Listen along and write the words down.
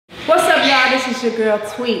is your girl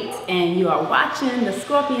Tweet, and you are watching The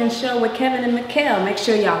Scorpion Show with Kevin and Mikkel. Make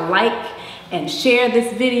sure y'all like and share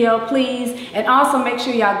this video, please. And also make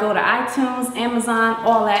sure y'all go to iTunes, Amazon,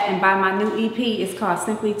 all that, and buy my new EP. It's called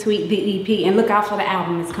Simply Tweet the EP. And look out for the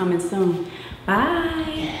album. It's coming soon.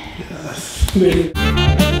 Bye. Yes.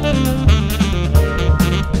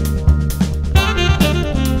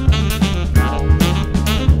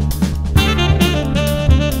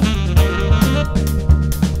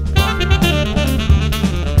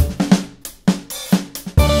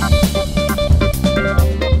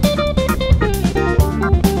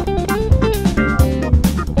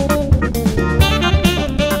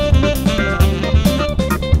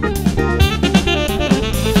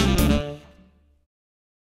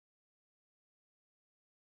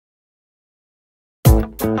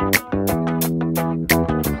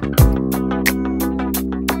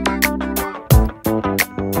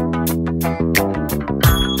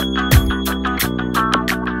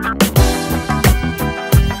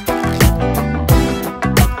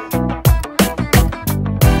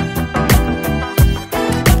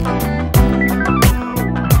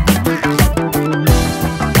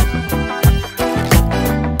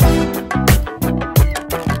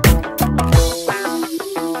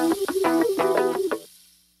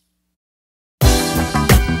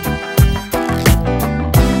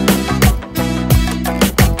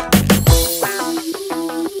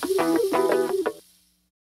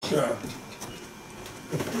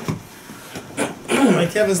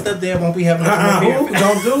 Kevin stepdad won't be having a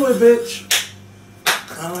Don't do it, bitch.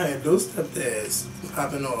 I don't have no stepdads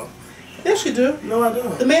popping off. Yes, you do. No, I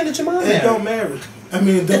don't. The man that your mom married. It don't marry. I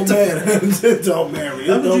mean, it don't matter. It don't marry.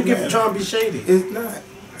 What did you get for trying to be shady? It's not.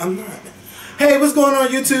 I'm not. Hey, what's going on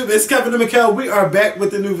YouTube? It's Kevin and Mikkel. We are back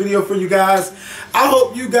with a new video for you guys. I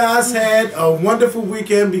hope you guys had a wonderful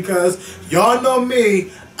weekend because y'all know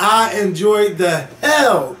me. I enjoyed the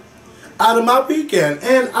hell out of my weekend,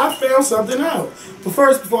 and I found something out. But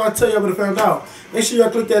first, before I tell you what I found out, make sure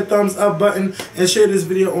y'all click that thumbs up button and share this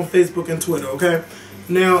video on Facebook and Twitter, okay?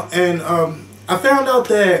 Now, and I found out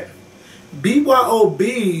that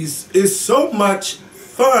BYOBs is so much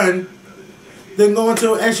fun than going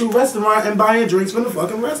to an actual restaurant and buying drinks from the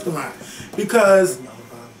fucking restaurant. Because,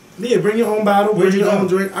 yeah, bring your own bottle, bring your own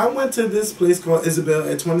drink. I went to this place called Isabel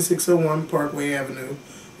at 2601 Parkway Avenue,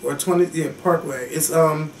 or Parkway. It's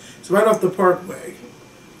right off the Parkway.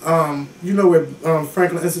 You know where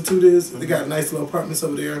Franklin Institute is? They got nice little apartments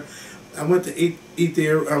over there. I went to eat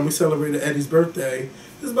there. We celebrated Eddie's birthday.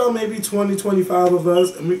 There's about maybe 20, 25 of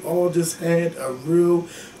us, and we all just had a real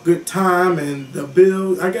good time. And the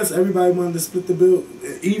bill, I guess everybody wanted to split the bill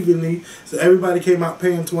evenly, so everybody came out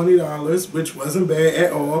paying $20, which wasn't bad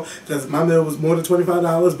at all, because my meal was more than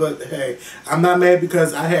 $25. But hey, I'm not mad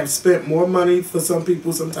because I have spent more money for some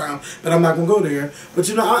people sometimes, but I'm not gonna go there. But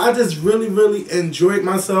you know, I just really enjoyed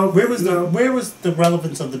myself. Where was the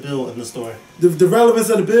relevance of the bill in the store? The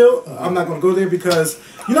relevance of the bill, I'm not gonna go there because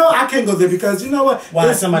I can't go there because you know what?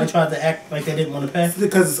 Why somebody tried to act like they didn't want to pay?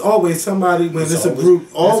 Because it's always somebody when it's a group.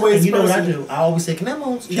 Always, you know what I do? I always say, "Can I have my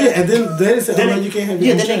own check?" Yeah, and then they say, "Oh no, you can't have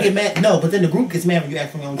your own check." Then they get mad. No, but then the group gets mad when you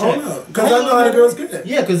ask for your own check. Oh no, because I know how the girls get that.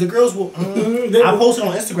 Yeah, because the girls will. I posted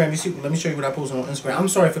on Instagram. You see, let me show you what I posted on Instagram. I'm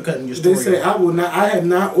sorry for cutting your story. They say, "I will not. I have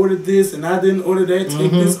not ordered this, and I didn't order that.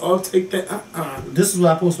 Take this off. Take that." This is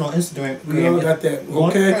what I posted on Instagram. We all got that.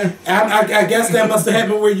 Okay, I guess that must have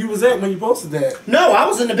happened where you was at when you posted that. No, I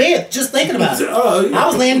was in the bed just thinking about it. I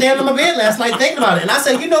was laying down in my bed last night thinking about it, and I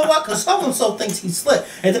said, "You know what? Because so-and-so thinks he slipped,"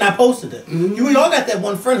 and then I posted it. We all got that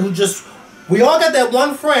one friend who just. We all got that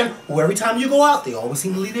one friend who every time you go out, they always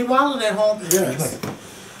seem to leave their wallet at home. Yes.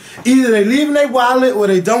 Either they leaving their wallet or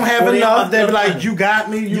they don't have enough. They be like, "You got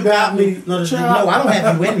me. You got me." No, I don't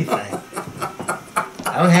have you anything.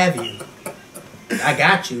 I don't have you. I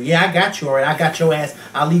got you. Yeah, I got you. All right, I got your ass.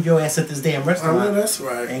 I'll leave your ass at this damn restaurant. I know that's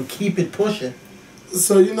right. And keep it pushing.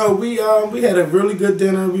 So we had a really good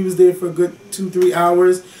dinner. We was there for a good 2-3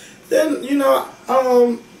 hours. Then we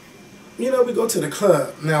go to the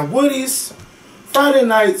club. Now Woody's Friday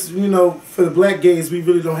nights. For the black gays, we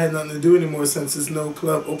really don't have nothing to do anymore since there's no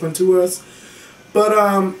club open to us. But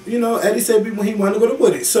Eddie said he wanted to go to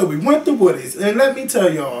Woody's, so we went to Woody's. And let me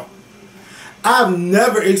tell y'all, I've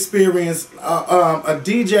never experienced a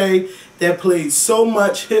DJ that played so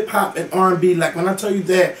much hip hop and R&B. Like when I tell you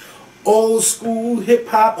that old school hip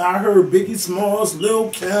hop, I heard Biggie Smalls, Lil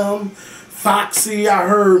Kim, Foxy, I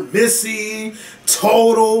heard Missy,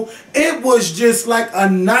 Total. It was just like a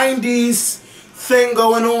 90s thing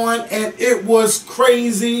going on, and it was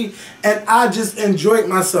crazy, and I just enjoyed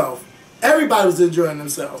myself. Everybody was enjoying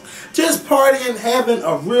themselves. Just partying, having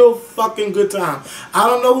a real fucking good time. I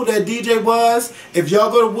don't know who that DJ was. If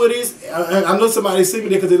y'all go to Woody's, I know somebody see me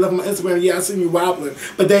there because they left my Instagram. Yeah, I seen you wobbling,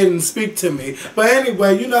 but they didn't speak to me. But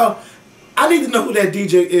anyway, you know, I need to know who that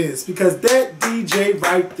DJ is because that DJ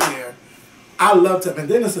right there, I loved him. And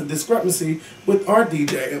then there's a discrepancy with our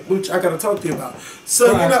DJ, which I got to talk to you about.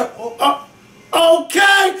 So, you know,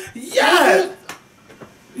 okay, yes,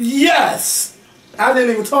 yes. I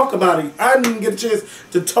didn't even talk about it. I didn't even get a chance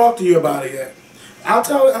to talk to you about it yet. I'll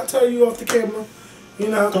tell you off the camera. You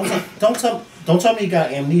know. Don't tell me he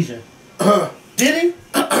got amnesia. Did he?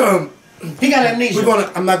 He got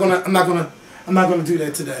amnesia. I'm not gonna do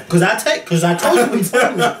that today. Cause I told you he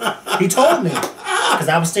told me. He told me. Cause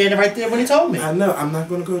I was standing right there when he told me. I know. I'm not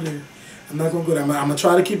gonna go there. I'm not gonna go there. I'm gonna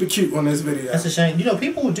try to keep it cute on this video. That's a shame. You know,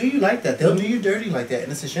 people will do you like that. They'll do you dirty like that,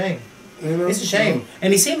 and it's a shame. You know? It's a shame.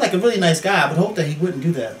 And he seemed like a really nice guy. I would hope that he wouldn't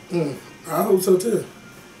do that. I hope so too.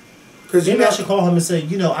 Cause maybe I should call him and say,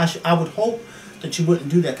 you know, I would hope that you wouldn't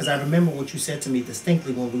do that because I remember what you said to me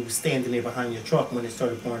distinctly when we were standing there behind your truck when it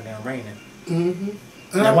started pouring down raining.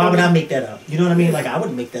 Now, why would I make that up? You know what I mean? Like, I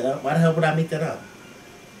wouldn't make that up. Why the hell would I make that up?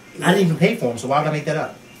 I didn't even pay for him, so why would I make that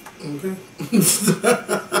up? Okay.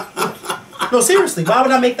 No, seriously, why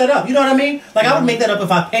would I make that up? You know what I mean? Like, I would make that up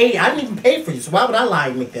if I paid. I didn't even pay for you, so why would I lie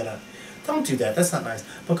and make that up? Don't do that. That's not nice.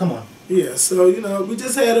 But come on. Yeah, so, you know, we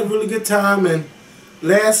just had a really good time, and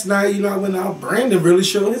last night, you know, I went out. Brandon really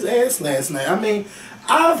showed his ass last night. I mean,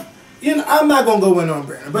 I'm not going to go in on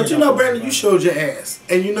Brandon. But, you know, Brandon, you showed your ass,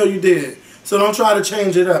 and you know you did. So don't try to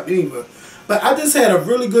change it up either. But I just had a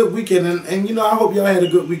really good weekend, and you know, I hope y'all had a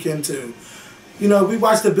good weekend too. You know, we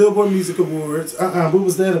watched the Billboard Music Awards. What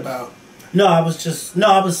was that about? No, I wasn't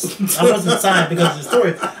signed because of the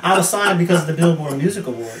story. I was signed because of the Billboard Music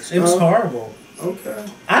Awards. It was horrible. Okay.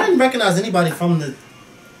 I didn't recognize anybody from the...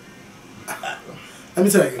 Let me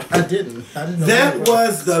tell you. I didn't know that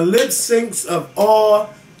was the lip syncs of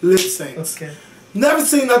all lip syncs. Okay. Never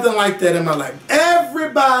seen nothing like that in my life.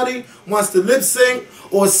 Everybody wants to lip sync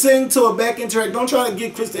or sing to a backing track. Don't try to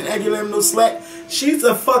get Christina Aguilera no slack. She's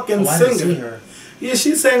a fucking singer. I didn't see her. Yeah,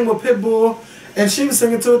 she sang with Pitbull, and she was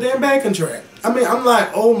singing to a damn backing track. I mean, I'm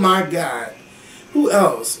like, oh my God. Who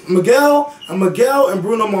else? Miguel and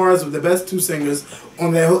Bruno Mars were the best two singers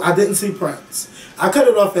on that. I didn't see Prince. I cut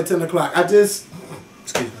it off at 10 o'clock. I just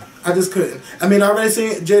couldn't. I mean, I already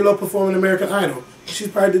seen J-Lo performing American Idol. She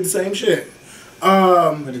probably did the same shit.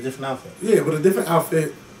 With a different outfit. Yeah, with a different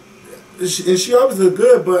outfit. And she always looks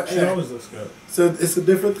good, but... She always looks good. So it's a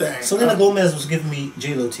different thing. Selena Gomez was giving me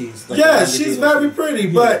J-Lo tease. Like, yeah, she's very pretty,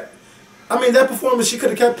 but... I mean, that performance, she could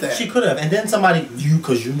have kept that. She could have. And then somebody,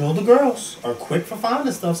 because you know the girls are quick for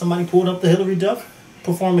finding stuff. Somebody pulled up the Hillary Duff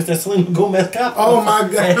performance that Selena Gomez got. Oh, my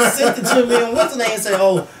God. And sent it to me on what's the name and say,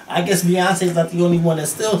 oh, I guess Beyonce's not the only one that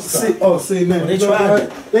still stuff. See, man. Well, they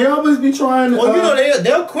tried. They always be trying to... Well, you know,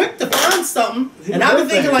 they're quick to find something. And I've been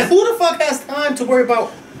thinking, like, who the fuck has time to worry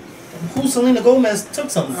about who Selena Gomez took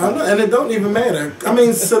something from? I know, and it don't even matter. I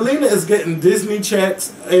mean, Selena is getting Disney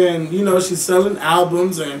checks, and, you know, she's selling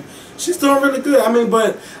albums, and she's doing really good. I mean,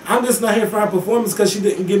 but I'm just not here for her performance because she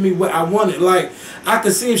didn't give me what I wanted. Like, I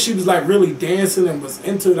could see if she was, like, really dancing and was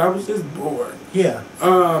into it. I was just bored. Yeah.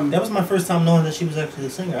 That was my first time knowing that she was actually a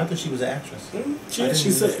singer. I thought she was an actress. She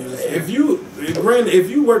said, if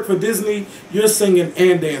you work for Disney, you're singing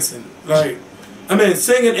and dancing. Like, I mean,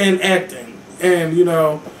 singing and acting. And, you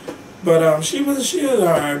know, but she is all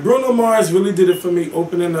right. Bruno Mars really did it for me,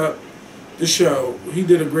 opening up the show. He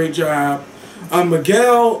did a great job.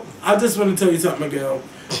 Miguel, I just want to tell you something, Miguel.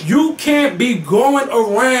 You can't be going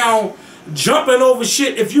around jumping over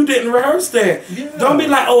shit if you didn't rehearse that. Yeah. Don't be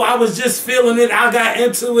like, oh, I was just feeling it, I got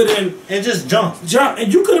into it, and just jump.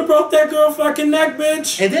 And you could have broke that girl fucking neck,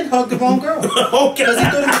 bitch. And then hugged the wrong girl. Okay. Because he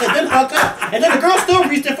thought he said, then hugged her. And then the girl still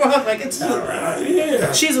reached in for a hug. Like, it's alright.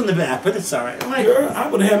 Yeah. She's in the back, but it's alright. Like, girl, I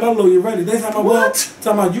would have had my lawyer ready. They talking about what?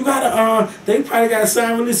 Talking about you gotta they probably gotta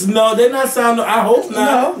sign releases. No, they're not signing. I hope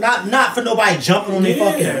not. No, not for nobody jumping on their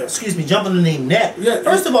fucking jumping on their neck. Yeah.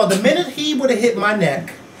 First of all, the minute he would have hit my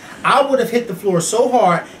neck, I would have hit the floor so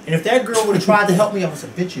hard, and if that girl would have tried to help me, I would have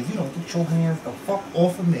said, bitch, if you don't get your hands the fuck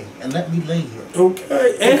off of me and let me lay here.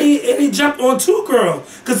 Okay. And he jumped on two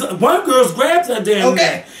girls. Because one girl's grabbed her damn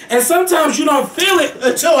neck. And sometimes you don't feel it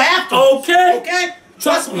until after. Okay. Okay?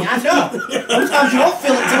 Trust me, I know. Sometimes you don't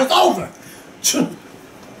feel it until it's over.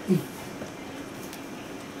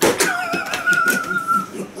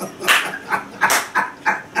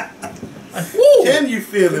 Can you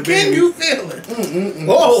feel it, baby? Can you feel it?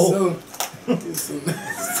 Whoa. So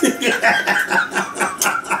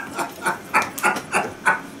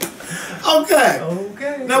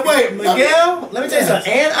okay. Now wait, Miguel. Let me tell you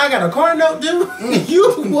something. And I got a car note, dude.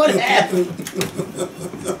 You what happened,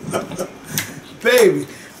 baby?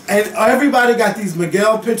 And everybody got these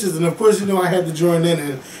Miguel pictures, and of course, you know I had to join in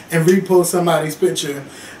and repost somebody's picture.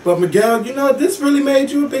 But Miguel, you know this really made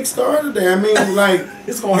you a big star today. I mean, like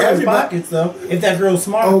it's gonna hurt his pockets though. If that girl's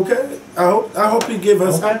smart. Okay, I hope he give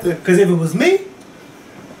us something. Because if it was me,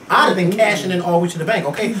 I'd have been cashing in all the way to the bank.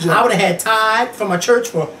 Okay, I would have had tithe from my church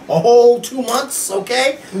for a whole 2 months.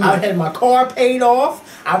 Okay, I would have had my car paid off.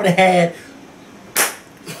 I would have had.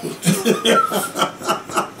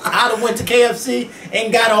 I'd have went to KFC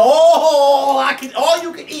and got all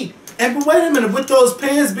you could eat. And but wait a minute, with those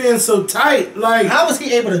pants being so tight, like how was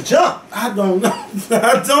he able to jump? I don't know.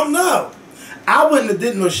 I don't know. I wouldn't have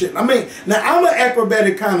did no shit. I mean, now I'm an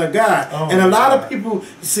acrobatic kind of guy, and a lot of people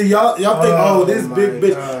see y'all think, oh, this big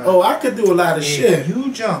bitch. God. Oh, I could do a lot of shit.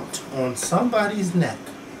 You jumped on somebody's neck.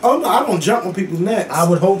 Oh no, I don't jump on people's necks. I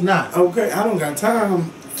would hope not. Okay, I don't got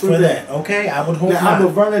time for that. Okay, I would hope now, not. I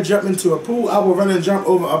would run and jump into a pool. I would run and jump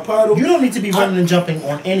over a puddle. You don't need to be running and jumping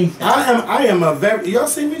on anything. I am a very. Y'all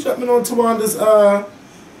see me jumping on Tawanda's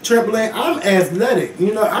trampoline? I'm athletic.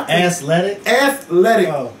 You know, athletic? Athletic.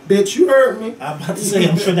 Oh. Bitch, you heard me. I'm about to say,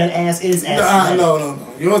 I'm sure that ass is athletic. No.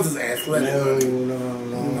 Yours is athletic. No.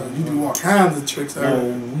 You do all kinds of tricks. No,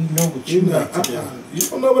 we know what you like to do. You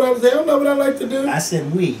don't know what I was saying. I don't know what I like to do. I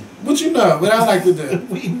said we. What you know? What I like to do.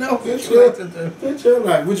 We know what you like to do. What you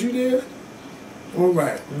like? What you did? All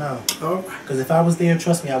right. No. All right. Because if I was there,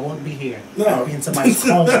 trust me, I wouldn't be here. No. I'd be in somebody's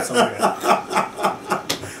home somewhere.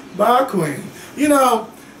 Bye, Queen. You know,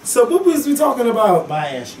 so what was we talking about? Bye,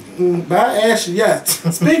 Ashley. Bye, Ashley, yes.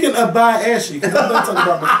 Speaking of bye, Ashley, because I'm not talking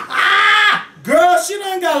about my... Girl, she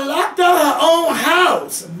done got locked out of her own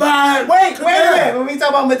house by... Wait a minute. When we talk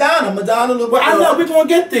about Madonna look... Well, I know, we're going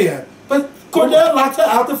to get there. But Cordell locked her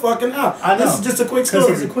out the fucking house. I know. This is just a quick story.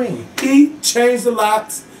 Because he's a queen. He changed the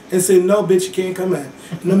locks and said, no, bitch, you can't come in.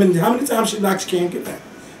 No matter how many times she locked, she can't get in.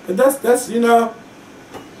 But that's you know...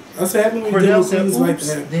 That's happening when you deal with queens like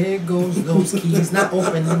that. There goes those keys, not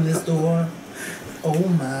opening this door. Oh,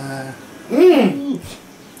 my.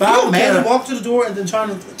 Man, walk to the door and then trying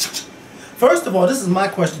to... First of all, this is my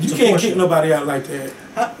question. You can't kick nobody out like that.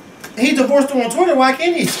 He divorced her on Twitter. Why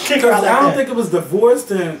can't he kick her out like that? I don't think it was divorced.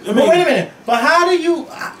 And but wait a minute. But how do you...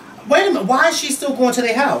 Wait a minute. Why is she still going to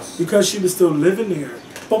their house? Because she was still living there.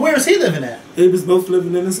 But where is he living at? They was both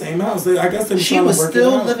living in the same house. I guess they were she was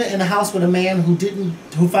still living in a house with a man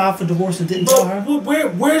who filed for divorce and didn't tell her.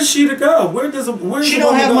 Where's she to go? Where she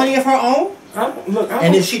don't have money of her own?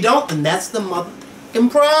 And if she don't, then that's the motherfucking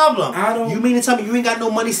problem. You mean to tell me you ain't got no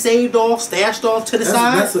money saved off, stashed off to the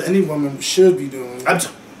side? That's what any woman should be doing.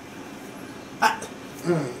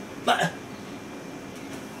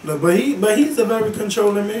 Look, but he's a very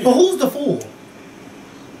controlling man. But who's the fool?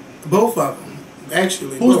 Both of them.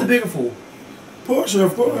 Actually, who's the bigger fool? Portia,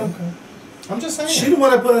 of course. Okay. I'm just saying. She the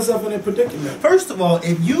one that put herself in a predicament. First of all,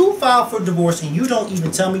 if you file for divorce and you don't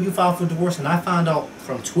even tell me you filed for divorce, and I find out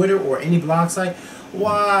from Twitter or any blog site,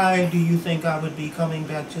 why do you think I would be coming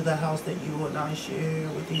back to the house that you and I share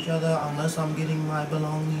with each other unless I'm getting my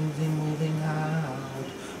belongings and moving out?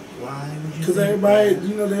 Why would you? Because everybody,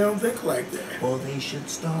 you know, they don't think like that. Well, they should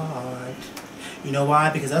start. You know why?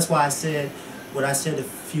 Because that's why I said what I said a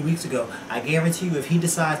few weeks ago. I guarantee you, if he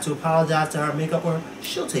decides to apologize to her, make up for her,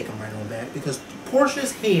 she'll take him right on back. Because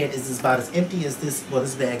Portia's head is about as empty as this. Well,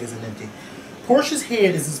 this bag isn't empty. Portia's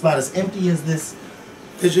head is about as empty as this.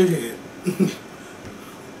 Is your head?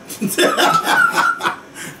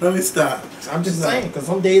 Let me stop. I'm just saying, because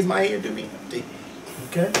some days my head do be empty.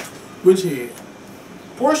 Okay? Which head?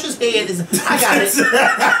 Portia's head is... I got it.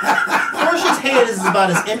 Portia's head is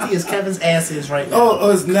about as empty as Kevin's ass is right now.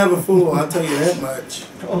 Oh, it's never full. I'll tell you that much.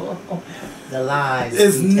 The lies.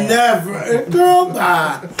 It's never... Girl,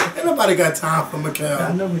 bye. Ain't nobody got time for Mikhail.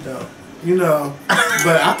 I know we don't. You know.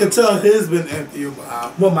 But I can tell his been empty a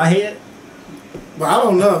while. What, my head? Well, I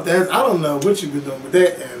don't know if that's... I don't know what you've been doing with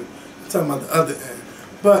that end. I'm talking about the other end.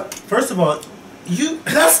 But... First of all, you...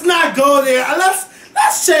 Let's not go there.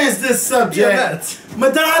 Let's change this subject. Yeah,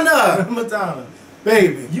 Madonna. Madonna.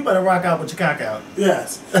 Baby. You better rock out with your cock out.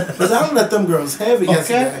 Yes. Because I don't let them girls have it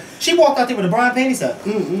yesterday. She walked out there with a Brian panties up.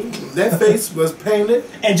 That face was painted.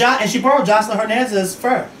 And she borrowed Jocelyn Hernandez's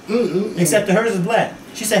fur. Except that hers is black.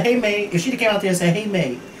 She said, hey, maid. If she'd have came out there and said, hey,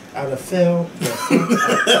 maid, I would have fell.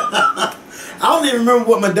 I don't even remember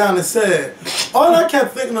what Madonna said. All I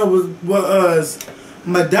kept thinking of was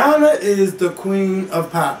Madonna is the queen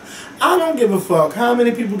of pop. I don't give a fuck how many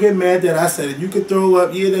people get mad that I said it. You could throw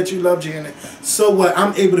up, yeah, that you love Janet. So what?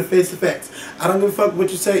 I'm able to face the facts. I don't give a fuck what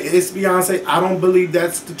you say. It's Beyonce. I don't believe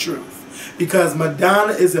that's the truth. because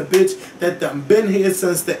Madonna is a bitch that done been here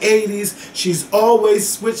since the 80s. She's always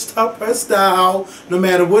switched up her style, no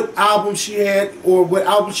matter what album she had or what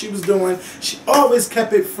album she was doing. She always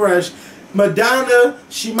kept it fresh. Madonna,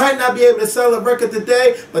 she might not be able to sell a record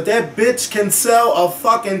today, but that bitch can sell a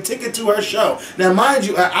fucking ticket to her show. Now, mind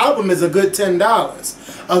you, an album is a good $10.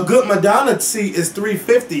 A good Madonna seat is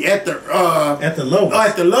 $3.50 at the lowest.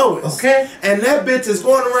 At the lowest. Okay. And that bitch is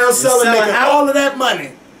going around selling making all of that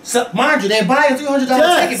money. So, mind you, they buy a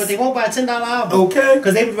 $300 ticket, but they won't buy a $10 album. Okay.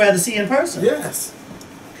 Because they would rather see in person. Yes.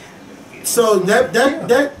 So that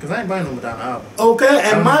because I ain't buying no Madonna album. Okay,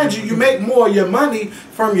 and mind you, you make more of your money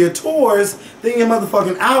from your tours than your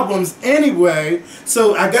motherfucking albums anyway.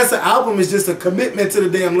 So I guess the album is just a commitment to the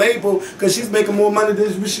damn label because she's making more money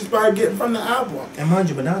than she's probably getting from the album. And mind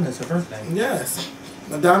you, Madonna is her first name. Yes,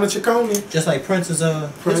 Madonna Ciccone. Just like Prince is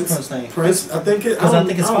Prince name. Prince, I think his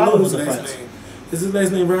father was a Prince. Is his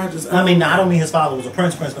last name Rogers? I mean, I don't mean his father was a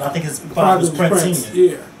Prince, but I think his father was Prince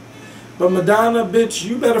Senior. Yeah. But Madonna, bitch,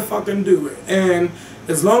 you better fucking do it. And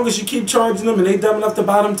as long as you keep charging them and they dumb enough to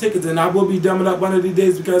buy them tickets, and I will be dumbing up one of these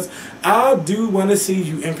days because I do want to see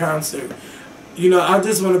you in concert. You know, I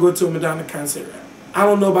just want to go to a Madonna concert. I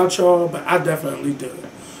don't know about y'all, but I definitely do.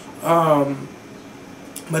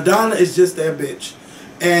 Madonna is just that bitch.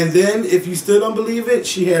 And then, if you still don't believe it,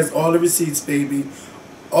 she has all the receipts, baby.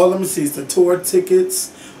 All the receipts. The tour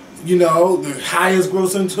tickets, you know, the highest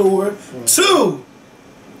grossing tour. Two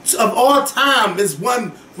of all time is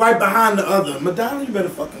one right behind the other. Madonna, you better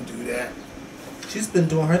fucking do that. She's been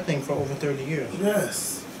doing her thing for over 30 years.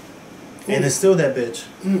 Yes. And it's still that bitch.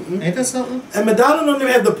 Ain't that something? And Madonna don't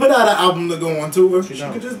even have to put out an album to go on tour. She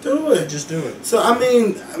could just do it. Just do it. So I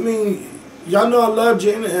mean, y'all know I love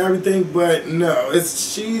Janet and everything, but no,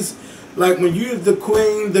 she's like when you're the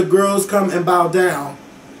queen, the girls come and bow down.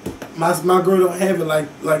 My girl don't have it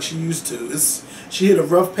like she used to. She hit a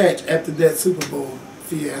rough patch after that Super Bowl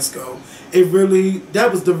fiasco. But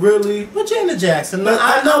Janet Jackson.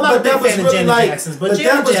 I know, but that was really like, but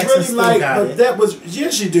that was really like, but that was,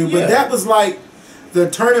 yes you do, but that was like the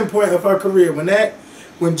turning point of her career.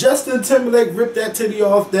 When Justin Timberlake ripped that titty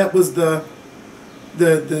off, that was the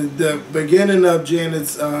beginning of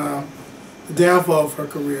Janet's downfall of her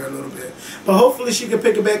career a little bit. But hopefully she can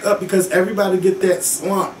pick it back up because everybody get that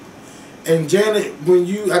slump. And Janet,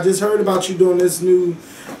 I just heard about you doing this new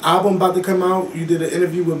album about to come out. You did an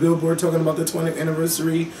interview with Billboard talking about the 20th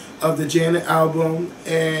anniversary of the Janet album,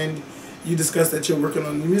 and you discussed that you're working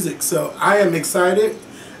on new music. So I am excited.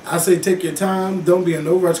 I say take your time. Don't be in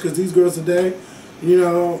no rush because these girls today, you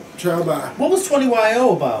know, try by. What was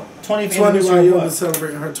 20YO about? 20YO was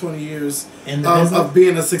celebrating her 20 years of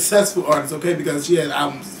being a successful artist, okay, because she had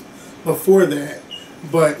albums before that.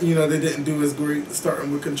 But, you know, they didn't do as great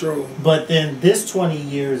starting with Control. But then this 20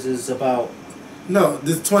 years is about... No,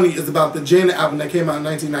 this 20 is about the Janet album that came out in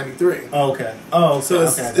 1993. Oh, okay. Oh, okay.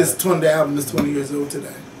 So the album is 20 years old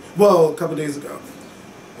today. Well, a couple days ago.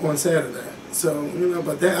 On Saturday. So, you know,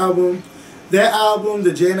 but that album,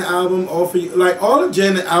 the Janet album, All For You, like all the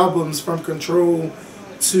Janet albums from Control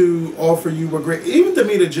to All For You were great. Even To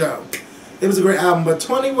Me To Joe. It was a great album. But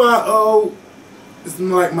 20YO... it's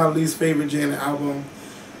like my least favorite Janet album.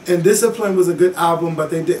 And Discipline was a good album, but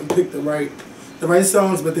they didn't pick the right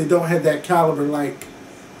songs, but they don't have that caliber like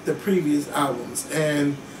the previous albums.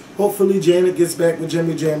 And hopefully Janet gets back with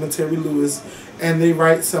Jimmy Jam and Terry Lewis and they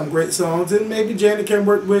write some great songs. And maybe Janet can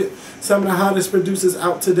work with some of the hottest producers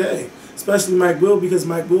out today, especially Mike Will, because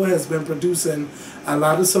Mike Will has been producing a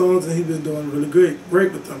lot of songs and he's been doing really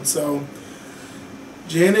great with them. So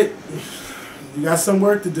Janet, you got some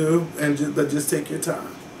work to do, but just take your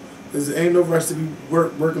time. Because there ain't no rush to be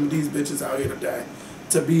working with these bitches out here today.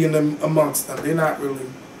 To be in them amongst them. They're not really.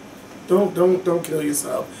 Don't kill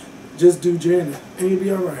yourself. Just do Janet and you'll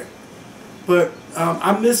be alright. But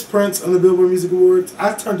I missed Prince on the Billboard Music Awards.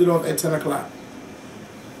 I turned it off at 10 o'clock.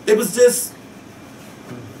 It was just...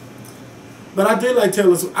 But I did like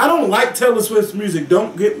Taylor Swift. I don't like Taylor Swift's music,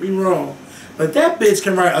 don't get me wrong. But that bitch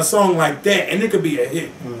can write a song like that and it could be a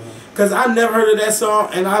hit. Because I never heard of that song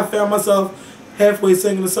and I found myself halfway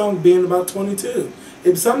singing the song being about 22. It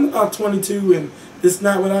was something about 22 and it's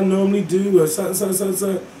not what I normally do or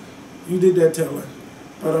something. You did that, Taylor.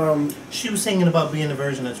 But she was singing about being a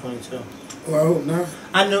virgin at 22. Well, I hope not.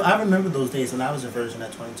 I remember those days when I was a virgin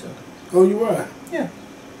at 22. Oh, you were? Yeah.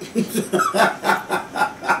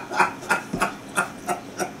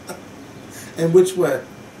 And which way?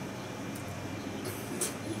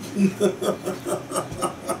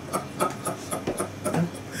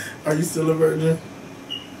 Are you still a virgin?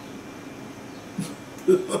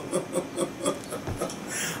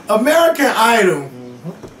 American Idol.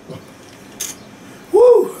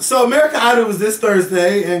 So American Idol was this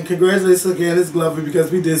Thursday, and congratulations to Candace Glover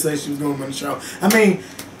because we did say she was going to win the show. I mean,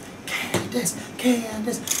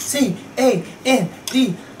 Candace, C-A-N-D-I-C-E,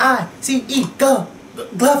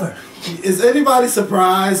 Glover. Is anybody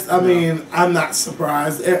surprised? I mean, I'm not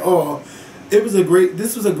surprised at all. This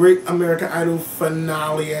was a great American Idol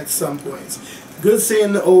finale at some points. Good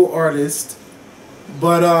seeing the old artist,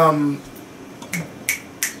 but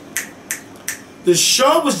the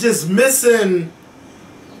show was just missing.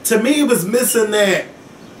 To me, it was missing that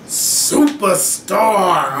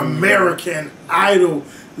superstar American Idol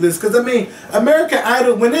list. Because I mean, American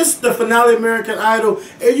Idol, when it's the finale American Idol,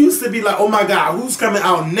 it used to be like, oh my God, who's coming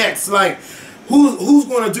out next? Like, who's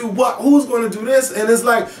going to do what? Who's going to do this? And it's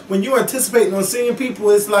like, when you're anticipating on seeing people,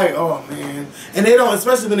 it's like, oh man. And they don't,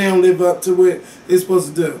 especially when they don't live up to what they're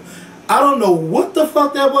supposed to do. I don't know what the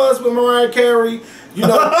fuck that was with Mariah Carey. You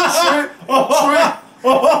know,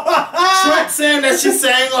 Trent saying that she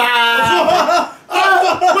sang live.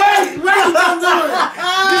 Wait, don't do it.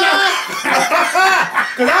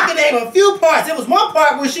 Because I can name a few parts. There was one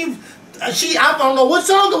part where she I don't know what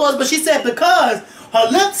song it was, but she said because. Her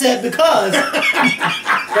lip said because. But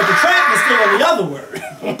the track was still on the other word.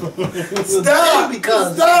 Stop.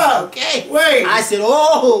 Because. Stop. Okay. Wait. I said,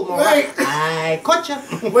 oh, wait. I caught you.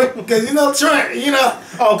 Wait, because you know Trent,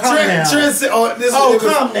 Oh, calm down. Trent said,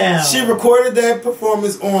 calm down. She recorded that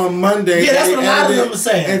performance on Monday. Yeah, that's what a lot of them were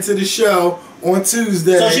saying. Into the show on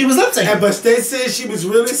Tuesday. So she was lip syncing. But they said she was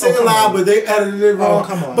really singing loud, but they edited it wrong. Oh,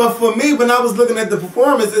 come on. But for me, when I was looking at the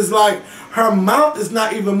performance, it's like her mouth is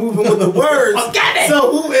not even moving with the words. Oh, got it.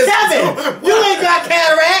 So who is Kevin? You ain't got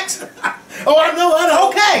cataracts. Oh, I know.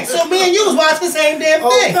 Okay, so me and you was watching the same damn thing.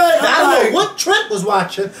 Okay, now, I don't know what Trent was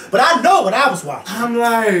watching, but I know what I was watching. I'm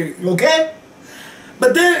like, okay?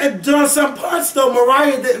 But then during some parts though,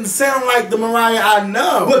 Mariah didn't sound like the Mariah I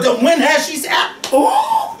know. But when has she said?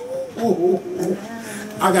 Ooh.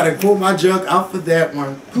 I gotta pull my junk out for that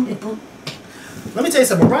one. Let me tell you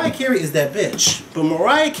something. Mariah Carey is that bitch. But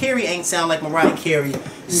Mariah Carey ain't sound like Mariah Carey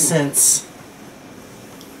since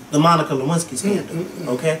the Monica Lewinsky scandal.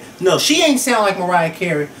 Okay? No, she ain't sound like Mariah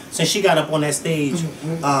Carey since she got up on that stage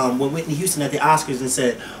with Whitney Houston at the Oscars and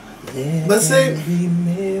said, but see,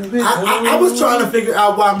 I was trying to figure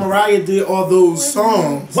out why Mariah did all those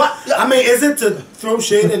songs. What? I mean, is it to throw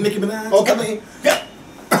shade at Nicki Minaj? Okay. I mean, yeah.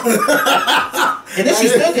 And then she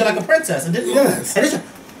still did like a princess. And then, yes. And then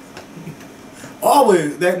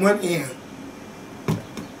always that one hand.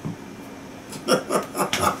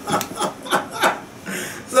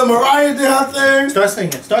 So Mariah did her thing.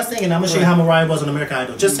 Start singing. I'm gonna show you how Mariah was on American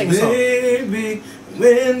Idol. Just sing a song. Baby,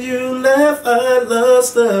 when you left, I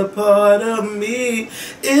lost a part of me.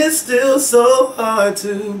 It's still so hard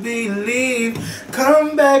to believe.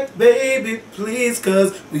 Come back, baby, please,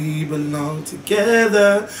 'cause we belong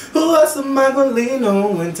together. Who else am I gonna lean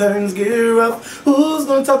on when times get rough? Who's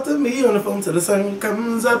gonna talk to me on the phone till the sun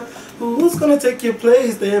comes up? Who's gonna take your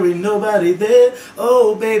place? There ain't nobody there.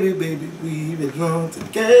 Oh, baby, baby, we belong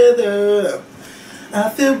together. I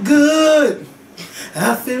feel good.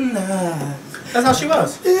 I feel nice. That's how she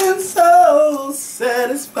was. And so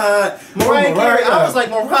satisfied. Mariah Carey, I was like,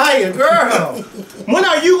 Mariah, girl. When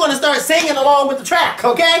are you gonna start singing along with the track,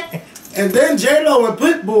 okay? And then J-Lo and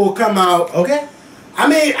Pitbull come out. Okay. I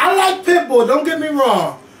mean, I like Pitbull, don't get me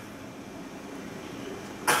wrong.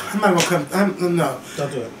 I'm not gonna come, no.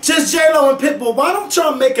 Don't do it. Just J-Lo and Pitbull, why don't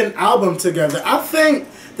y'all make an album together? I think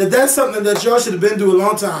that's something that y'all should have been doing a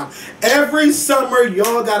long time. Every summer,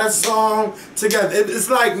 y'all got a song together. It's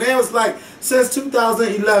like, now it's like, since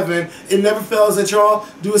 2011, it never fails that y'all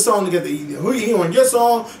do a song together. He on your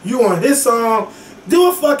song, you on his song. Do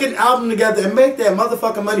a fucking album together and make that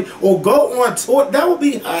motherfucking money. Or go on tour. That would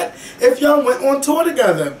be hot if y'all went on tour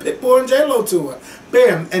together. Pitbull and J-Lo tour.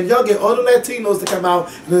 Bam. And y'all get all the Latinos to come out.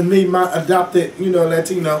 And then me, my adopted,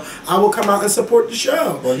 Latino, I will come out and support the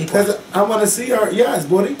show. Because I want to see her. Yes,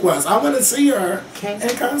 Boricuas. I want to see her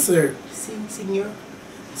in concert. Si, senor.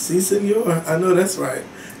 Si, senor. I know that's right.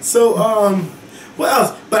 So, what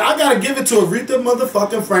else? But I gotta give it to Aretha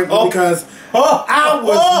motherfucking Franklin because I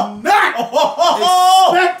was not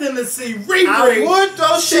expecting to see Riri. I would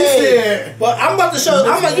throw shade. But I'm about to show.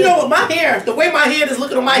 You know what? My hair, the way my head is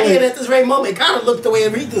looking on my head at this very moment, it kind of looks the way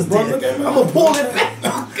Aretha's did. I'm gonna pull it back.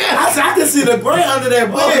 I can see the gray under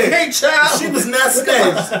that wig. Hey, child. She was not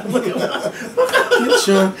staged.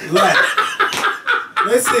 Sure.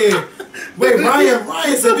 Let's see. Wait,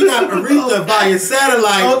 Ryan said we got Aretha via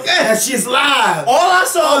satellite and she's live. All I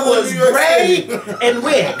saw was gray and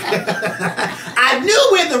wig. I knew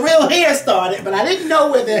where the real hair started, but I didn't know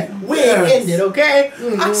where the wig ended, okay?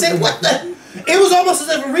 I said, what the? It was almost as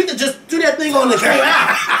if Aretha just threw that thing on and came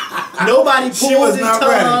out. Nobody pulled his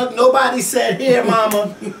tongue. Nobody said, "Here,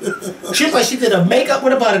 mama." She looked like she did a makeup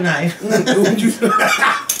with a butter knife.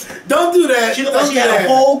 Don't do that. She looked like she had a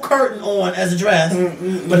whole curtain on as a dress.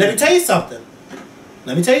 But let me tell you something.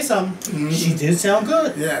 She did sound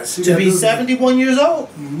good. Yeah, to be 71 years old,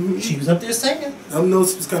 she was up there singing. Them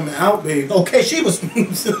notes was coming out, baby. Okay, she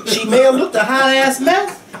may have looked a hot ass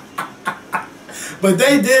mess. But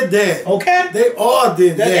they did that. Okay. They all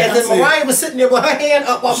did that. And then Mariah was sitting there with her hand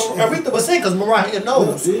up while Aretha was singing, because Mariah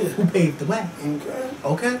knows who paved the way.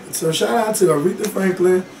 Okay. So shout out to Aretha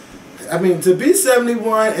Franklin. I mean, to be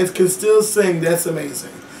 71 and can still sing, that's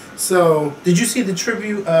amazing. So, did you see the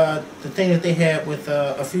tribute, the thing that they had with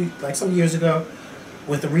some years ago,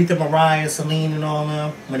 with Aretha, Mariah, Celine, and all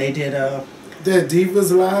them when they did that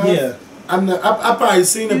Divas Live? Yeah. I've probably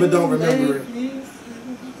seen it, but don't remember it.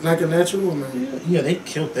 Like a Natural Woman. Yeah, they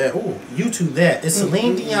killed that. Oh, YouTube that. It's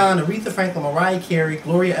Celine Dion, Aretha Franklin, Mariah Carey,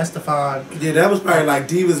 Gloria Estefan. Yeah, that was probably like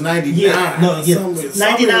Divas 99. Yeah,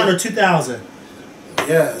 99 or 2000.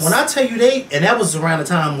 Yes. When I tell you that was around the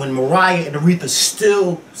time when Mariah and Aretha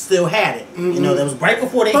still had it. You know, that was right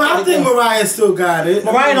before they. But I think Mariah still got it.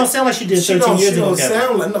 Mariah don't sound like she did 13 years ago. She don't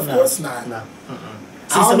sound like, of course not. No.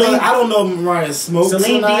 See, I don't know if Mariah smokes.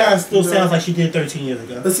 Celine Dion still sounds like she did 13 years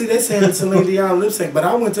ago. But see, they saying Celine Dion lip sync. But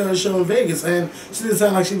I went to her show in Vegas and she didn't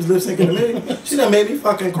sound like she was lip syncing to me. She done made me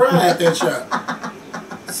fucking cry at that show.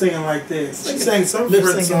 Singing like this. She sang some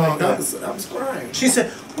French song. Like I was crying. She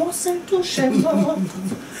said, because they said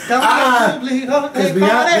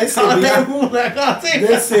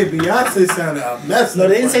Beyonce sounded a mess. No,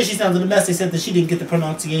 they didn't say she sounded a mess. They said that she didn't get the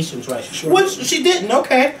pronunciations right. Sure. Which she didn't,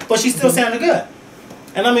 okay. But she still sounded good.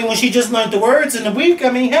 And I mean, when she just learned the words in a week, I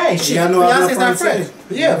mean, hey, Beyonce's not French.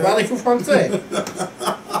 Yeah, parlez vous français.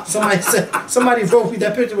 Somebody wrote me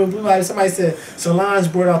that picture with blue eyes. Somebody said Solange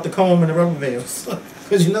brought out the comb and the rubber veils.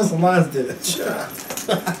 Because you know Solange did it.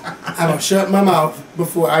 I don't shut my mouth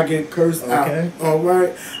before I get cursed out. All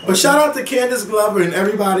right. But shout out to Candace Glover and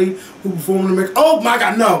everybody who performed in America. Oh my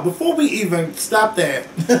God, no! Before we even stop that,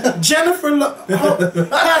 Jennifer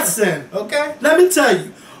Hudson. Okay. Let me tell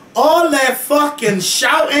you. All that fucking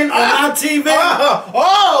shouting on our TV.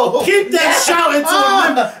 Keep that shouting to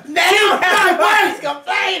a minimum.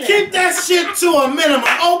 Keep that shit to a minimum,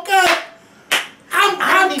 okay?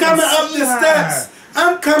 I'm coming up the steps.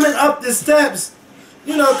 I'm coming up the steps.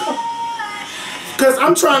 You know, because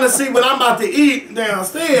I'm trying to see what I'm about to eat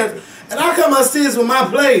downstairs. And I come upstairs with my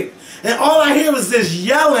plate. And all I hear is this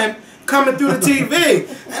yelling coming through the TV.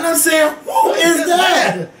 And I'm saying, who is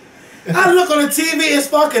that? I look on the TV, it's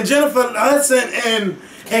fucking Jennifer Hudson and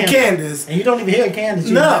Candace. And you don't even hear Candace.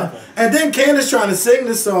 No. And then Candace trying to sing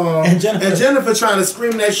the song. And Jennifer trying to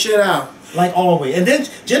scream that shit out. Like always. And then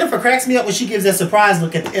Jennifer cracks me up when she gives that surprise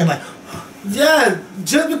look at the end like, yeah,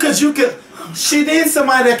 just because you can, she needs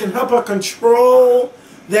somebody that can help her control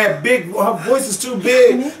that big, her voice is too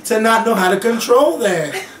big to not know how to control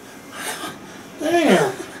that.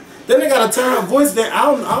 Damn. Then they gotta turn her voice down.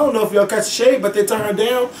 I don't know if y'all catch the shade, but they turn her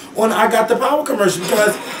down on I Got the Power commercial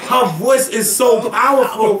because her voice is so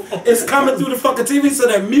powerful. It's coming through the fucking TV, so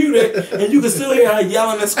they mute it, and you can still hear her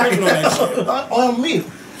yelling and screaming on that shit. On me.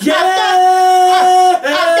 Yeah!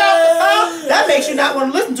 That makes you not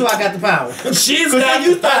want to listen to I Got the Power. She's got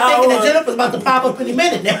you the start power. thinking that Jennifer's about to pop up any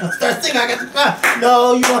minute now. Start singing I Got the Power.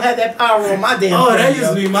 No, you don't have that power on my damn phone, that used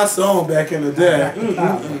to be my song back in the day.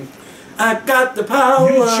 I got the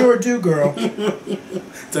power. You sure do, girl.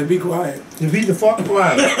 So be quiet. Be the fuck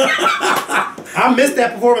quiet. I missed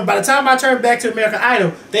that performance. By the time I turned back to American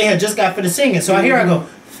Idol, they had just got finished singing. So here I go,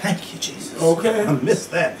 thank you, Jesus. Okay. I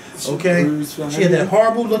missed that. Okay. She had that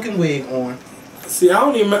horrible looking wig on. See, I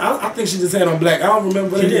don't even. I think she just had on black. I don't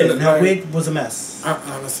remember what she did. That like. Wig was a mess.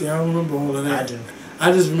 Honestly, I don't remember all of that. I do.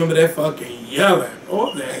 I just remember that fucking yelling.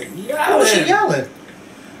 All that yelling. What was she yelling?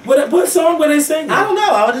 What song were they singing? I don't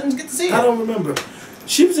know. I didn't get to see it. I don't remember.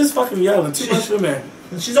 She was just fucking yelling. Too much for me.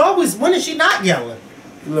 She's always. When is she not yelling?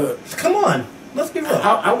 Look. Come on. Let's be real.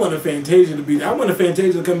 I want a Fantasia to be. I want a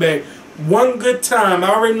Fantasia to come back one good time. I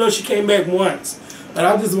already know she came back once. But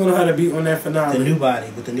I just want her to be on that finale. The new body.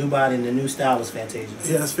 With the new body and the new style is Fantasia.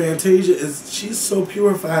 Yes, Fantasia is. She's so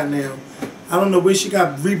purified now. I don't know where she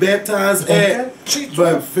got rebaptized at.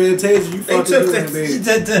 But Fantasia, you fucking doing it, baby.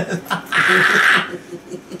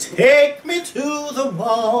 Take me to the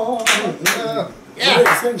wall.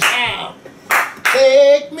 Yeah.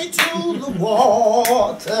 Take me to the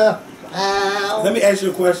water. Let me ask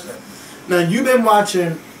you a question. Now, you've been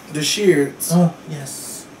watching the Sheards. Oh, yes.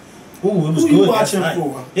 Ooh, it was good. Who you watching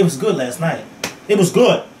for? It was good last night. It was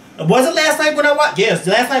good. Was it last night when I watched? Yes,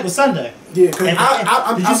 last night was Sunday. Yeah, because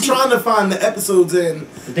I'm trying to find the episodes in.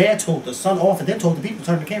 The dad told the son off and then told the people to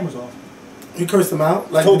turn the cameras off. He cursed them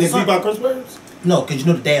out? Like, did they beep out curse words? No, because you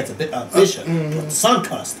know the dad's a bishop. But the son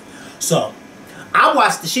cussed. So, I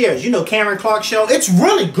watched the Sheards. You know Karen Clark show. It's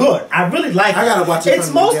really good. I really like it. I gotta watch it.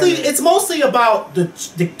 It's mostly about the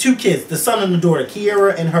two kids, the son and the daughter,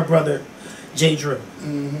 Kiera and her brother, Jay Drew.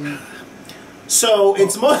 So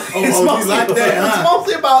it's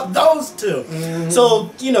mostly about those two.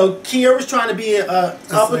 So you know, Kiera's trying to be a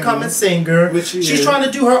up and coming singer. She's trying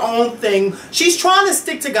to do her own thing. She's trying to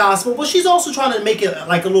stick to gospel, but she's also trying to make it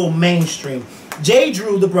like a little mainstream. Jay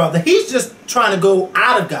Drew, the brother, he's just trying to go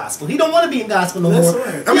out of gospel. He don't want to be in gospel no more.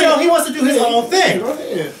 Right. I mean, he wants to do his own thing,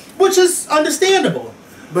 which is understandable.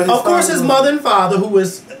 But of course, his mother and father, who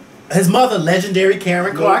is his mother, legendary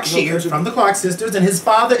Karen Clark-Sheard from the Clark sisters, and his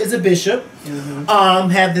father is a bishop.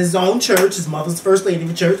 Have his own church. His mother's first lady of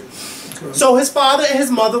the church. So his father and his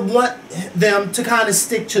mother want them to kind of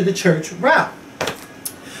stick to the church route.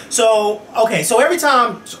 So so every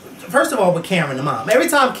time. First of all, with Karen, the mom, every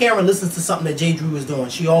time Karen listens to something that Jay Drew is doing,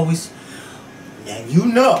 she always, you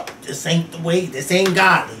know, this ain't the way, this ain't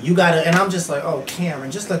godly. You gotta, and I'm just like, oh,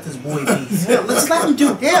 Karen, just let this boy be. Let's let him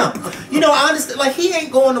do him. You know, I understand, like, he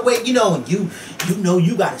ain't going the way, you know, and you know,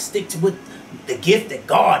 you gotta stick to what the gift that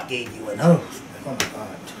God gave you. And oh my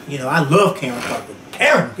God, you know, I love Karen Clark, but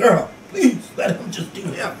Karen, girl, please let him just do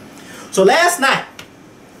him. So last night,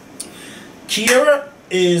 Kiera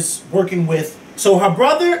is working with. So her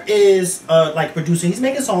brother is like producing. He's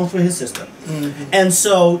making songs for his sister, and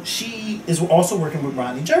so she is also working with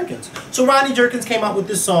Rodney Jerkins. So Rodney Jerkins came out with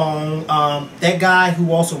this song. That guy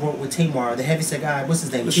who also wrote with Tamar, the heavyset guy. What's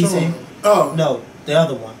his name? TC? Oh no, the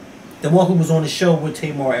other one, the one who was on the show with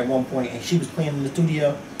Tamar at one point, and she was playing in the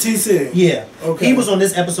studio. TC. Yeah. Okay. He was on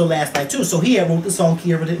this episode last night too. So he had wrote the song.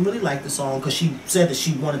 Kiera didn't really like the song because she said that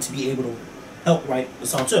she wanted to be able to help write the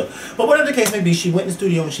song too. But whatever the case may be, she went in the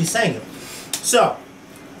studio and she sang it.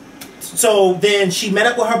 So then she met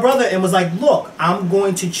up with her brother and was like, look, I'm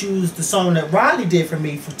going to choose the song that Rodney did for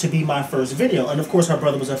me to be my first video. And of course her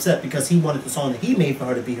brother was upset because he wanted the song that he made for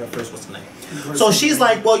her to be her first, what's the name? So she's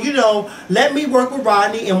like, well, you know, let me work with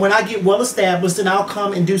Rodney, and when I get well established, then I'll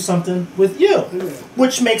come and do something with you.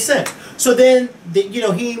 Which makes sense. So then, you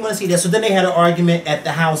know, he didn't want to see that. So then they had an argument at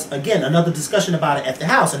the house again, another discussion about it at the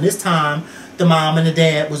house. And this time, the mom and the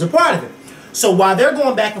dad was a part of it. So while they're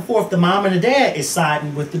going back and forth, the mom and the dad is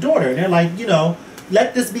siding with the daughter. And they're like, you know,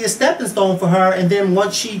 let this be a stepping stone for her. And then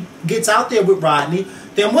once she gets out there with Rodney,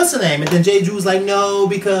 then what's her name? And then Jay Drew's like, no,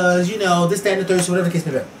 because, you know, this, that, and the third, so whatever the case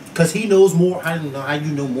may be. Because he knows more. I don't know how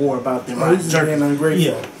you know more about them.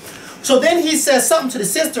 Yeah. So then he says something to the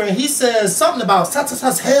sister, and he says something about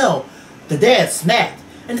such hell. The dad snapped.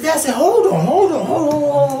 And the dad said, hold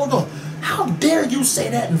on. How dare you say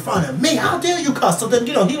that in front of me? How dare you cuss? So then,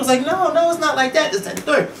 you know, he was like, no, it's not like that. This, that, and the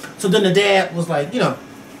third. So then the dad was like, you know.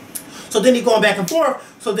 So then he going back and forth.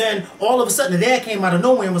 So then all of a sudden the dad came out of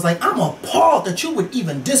nowhere and was like, I'm appalled that you would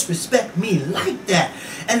even disrespect me like that.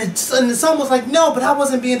 And the son was like, no, but I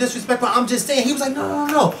wasn't being disrespectful. I'm just saying. He was like,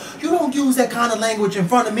 no. You don't use that kind of language in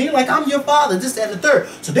front of me. Like, I'm your father. This, that, and the third.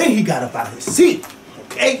 So then he got up out of his seat.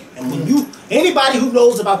 Okay? And when anybody who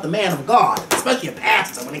knows about the man of God, especially a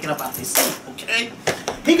pastor, when they get up out of his seat, okay?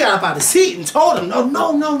 He got up out of his seat and told him,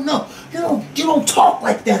 no. You don't talk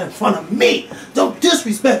like that in front of me. Don't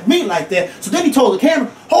disrespect me like that. So then he told the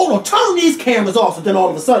camera, hold on, turn these cameras off. So then all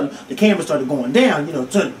of a sudden, the camera started going down, you know,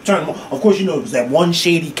 turn them off. Of course, you know, it was that one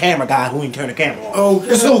shady camera guy who didn't turn the camera off. Oh,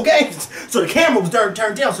 it's okay. So the camera was turned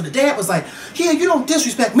down. So the dad was like, yeah, you don't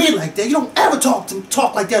disrespect me like that. You don't ever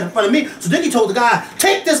talk like that in front of me. So then he told the guy,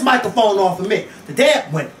 take this microphone off of me. The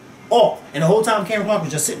dad went off. And the whole time Karen Clark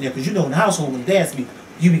was just sitting there, because you know in the household when the dad speaks,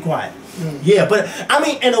 you be quiet. Yeah, but I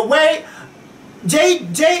mean, in a way,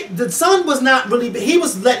 the son was not really, he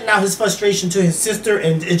was letting out his frustration to his sister,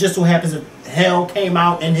 and it just so happens that hell came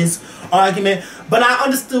out in his argument. But I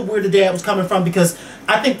understood where the dad was coming from, because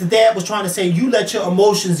I think the dad was trying to say, you let your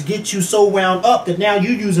emotions get you so wound up that now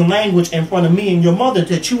you're using language in front of me and your mother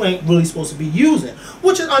that you ain't really supposed to be using.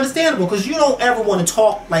 Which is understandable, because you don't ever want to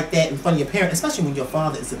talk like that in front of your parents, especially when your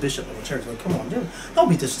father is the bishop of the church. Like, come on, dude, don't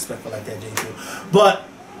be disrespectful like that, J2. But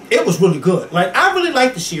it was really good. Like, I really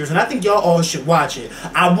like the Sheards, and I think y'all all should watch it.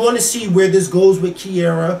 I want to see where this goes with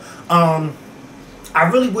Kiera. I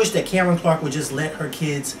really wish that Karen Clark would just let her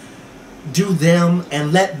kids do them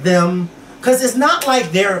and let them, because it's not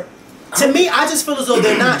like they're, to me, I just feel as though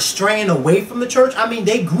they're not straying away from the church. I mean,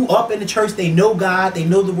 they grew up in the church. They know God. They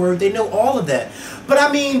know the word. They know all of that. But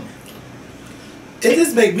I mean, it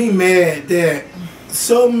just make me mad that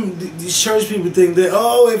some these church people think that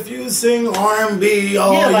if you sing R&B,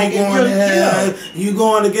 like you going to hell, you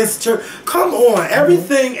going against the church. Come on,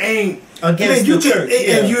 everything ain't against the church,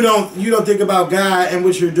 and you don't think about God and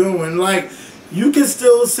what you're doing. Like you can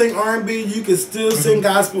still sing R&B, you can still sing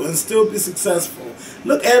gospel and still be successful.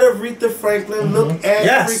 Look at Aretha Franklin. Look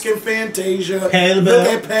at freaking Fantasia. Look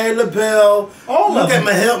at Patti LaBelle. Look at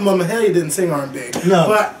Mahel. Mahel didn't sing R&B. No,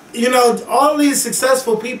 but you know all these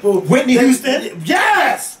successful people. Whitney Houston.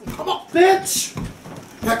 Yes. Come on, bitch.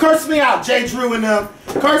 Now curse me out, Jay Drew and them.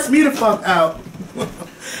 Curse me the fuck out.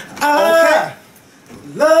 I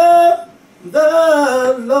love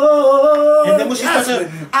the Lord. And then when she starts to,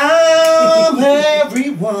 I'm every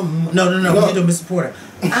woman. No. You do Mr. Porter.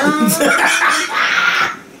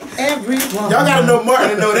 Every woman. Y'all gotta know Martin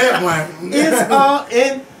to know that one. It's all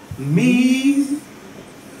in me.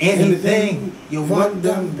 Anything you want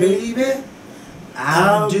done, baby,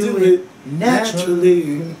 I'll do it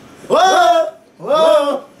naturally. Whoa,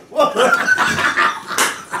 whoa, whoa.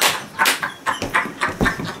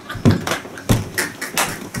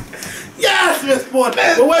 Yes, Miss Porter.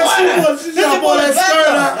 But when she jump on that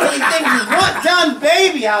skirt up. Anything you want done,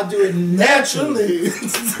 baby, I'll do it naturally.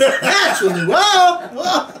 Naturally.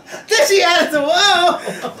 Whoa. Then she added the whoa.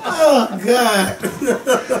 Oh, God.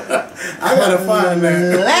 I gotta find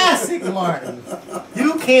that. Classic Martin.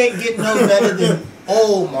 You can't get no better than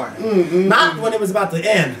old Martin. Not when it was about to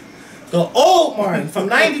end. The old Martin from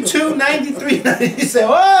 92, 93, 97.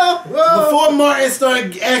 Whoa. Before Martin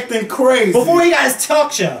started acting crazy. Before he got his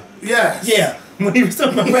talk show. Yes. Yeah. When he was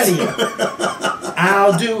on the radio.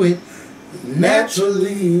 I'll do it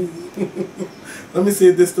naturally. Let me see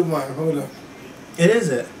if this the one. Hold up. It is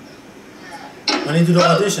it. When they do the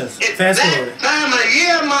auditions. Fast forward. Time of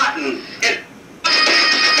year, Martin.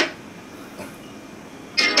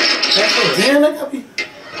 Fast forward. Damn, that got me.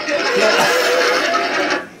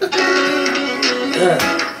 Yeah.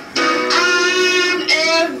 I'm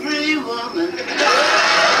every woman.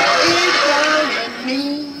 It's all in me.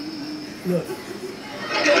 Look.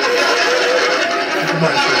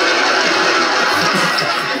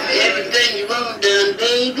 Everything you want done,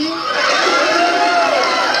 baby,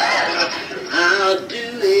 I'll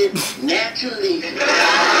do it naturally.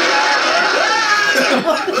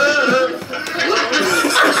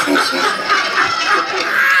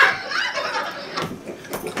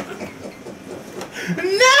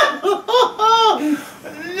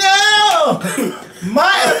 No!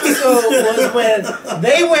 My episode was when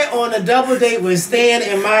they went on a double date with Stan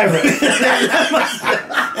and Myra.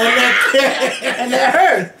 and that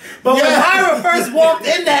hurt. But when Myra first walked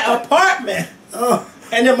in that apartment,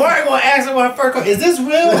 and then Martin gonna ask her when first is this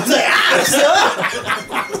real? I was like,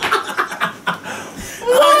 I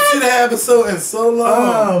haven't seen that episode in so long.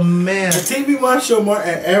 Oh man. The TV One show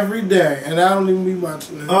Martin every day, and I don't even be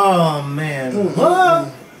watching it. Oh man.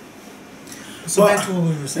 So back to what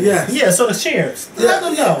we were saying. Yeah, so the Sheards. Let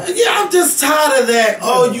them go. Yeah, I'm just tired of that.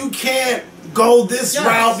 Oh, you can't go this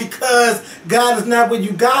route because God is not with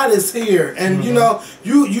you. God is here. And you know,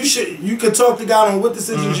 you could talk to God on what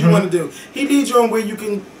decisions you want to do. He leads you on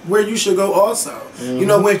where you should go also. You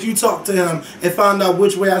know, when you talk to him and find out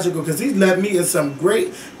which way I should go. Because he's led me in some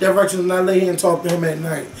great directions and I lay here and talk to him at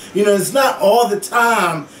night. You know, it's not all the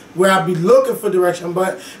time where I be looking for direction,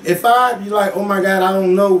 but if I be like, oh my God, I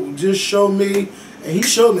don't know, just show me, and he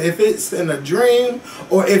showed me if it's in a dream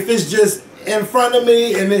or if it's just in front of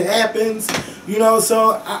me and it happens, you know.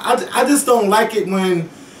 So I just don't like it when,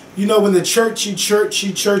 you know, when the churchy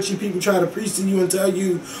people try to preach to you and tell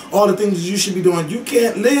you all the things you should be doing. You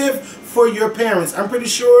can't live for your parents. I'm pretty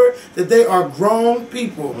sure that they are grown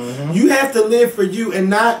people. You have to live for you and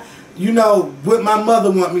not, you know, what my mother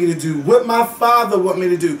want me to do, what my father want me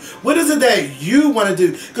to do. What is it that you want to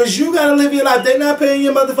do? Because you got to live your life. They're not paying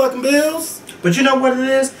your motherfucking bills. But you know what it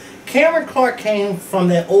is? Karen Clark came from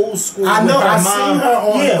that old school. I know. I seen her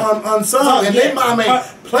on song, and they mom ain't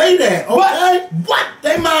play that. Okay? What?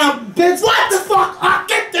 They mom, bitch, what the fuck? I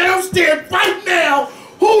get downstairs right now.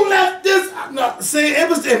 Who left this? No, see,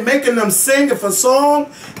 it making them sing. If a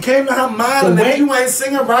song came to her mind, and if you ain't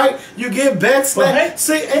singing right, you get backslapped.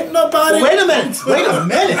 See, ain't nobody. Wait a minute. Wait a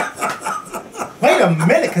minute,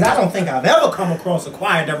 because I don't think I've ever come across a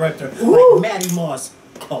choir director like Maddie Moss.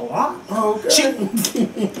 Okay.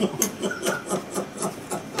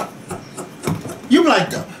 You be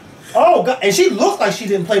like, oh God, and she looked like she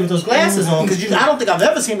didn't play with those glasses on because I don't think I've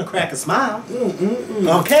ever seen her crack a smile.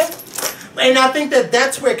 Okay. And I think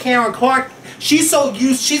that's where Karen Clark, she's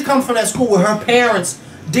come from that school where her parents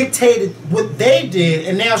dictated what they did,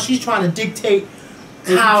 and now she's trying to dictate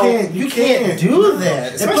how you can't do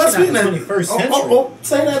that. Especially in the 21st century.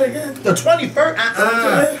 Say that again. The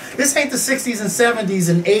 21st. This ain't the 60s and 70s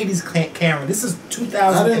and 80s, Karen. This is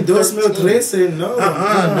 2000. I didn't do a smell dressing. No. No.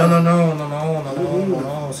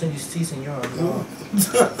 Senor. No.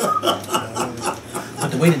 But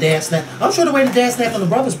the way the dad snap, I'm sure the way the dad snap on the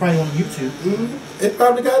brothers probably on YouTube. It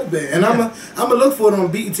probably got to be, and I'm gonna look for it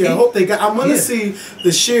on BET. I hope they got. I want to see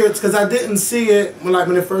the Sheards because I didn't see it when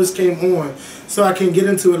it first came on, so I can get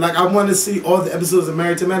into it. Like I want to see all the episodes of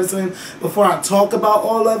Married to Medicine before I talk about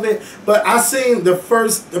all of it. But I seen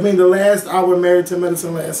the last hour of Married to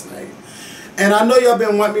Medicine last night, and I know y'all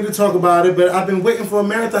been wanting me to talk about it, but I've been waiting for a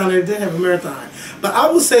marathon and it didn't have a marathon. But I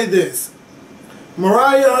will say this: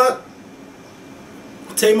 Mariah,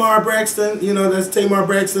 Tamar Braxton, that's Tamar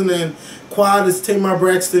Braxton, and Quad is Tamar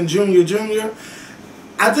Braxton Jr.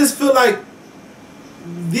 I just feel like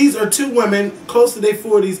these are two women close to their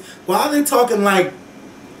 40s. Why are they talking like,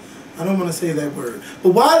 I don't want to say that word,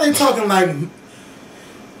 but why are they talking like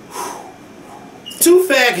two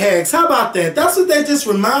fag hags? How about that? That's what they just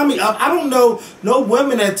remind me of. I don't know no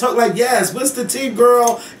women that talk like, yes, what's the tea,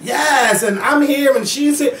 girl? Yes, and I'm here and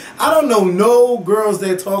she's here. I don't know no girls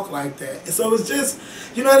that talk like that. So it's just,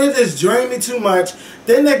 they just drain me too much.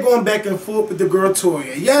 Then they're going back and forth with the girl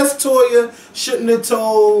Toya. Yes, Toya shouldn't have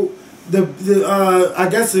told I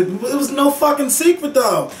guess it was no fucking secret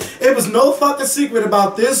though. It was no fucking secret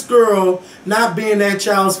about this girl not being that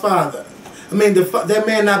child's father. I mean, that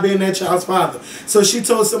man not being that child's father. So she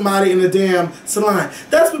told somebody in the damn salon.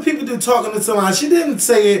 That's what people do talking in the salon. She didn't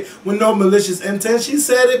say it with no malicious intent. She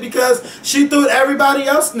said it because she thought everybody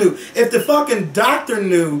else knew. If the fucking doctor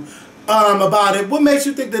knew about it, what makes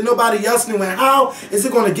you think that nobody else knew? And how is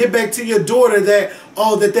it going to get back to your daughter that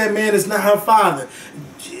that man is not her father?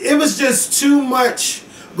 It was just too much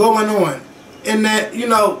going on. And that,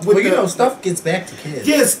 stuff gets back to kids.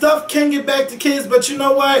 Yeah, stuff can get back to kids, but you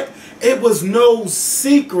know what? It was no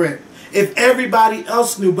secret if everybody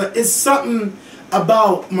else knew. But it's something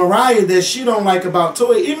about Mariah that she don't like about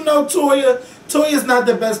Toya. Even though Toya's not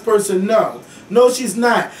the best person, no, she's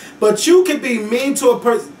not. But you could be mean to a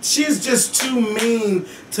person. She's just too mean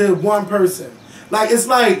to one person. Like, it's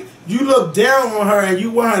like you look down on her and you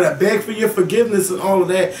want her to beg for your forgiveness and all of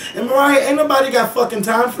that. And Mariah, ain't nobody got fucking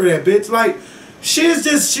time for that, bitch. Like, she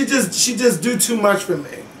just do too much for me.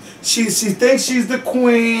 She thinks she's the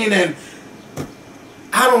queen, and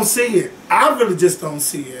I don't see it. I really just don't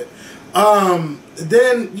see it.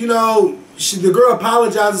 Then, the girl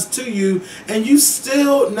apologizes to you, and you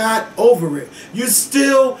still not over it. You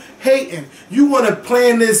still hating. You want to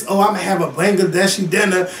plan this, I'm going to have a Bangladeshi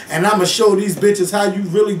dinner, and I'm going to show these bitches how you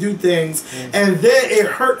really do things. And then it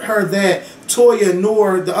hurt her that Toya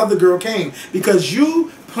nor the other girl came, because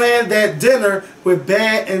you planned that dinner with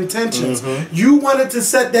bad intentions. You wanted to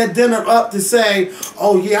set that dinner up to say,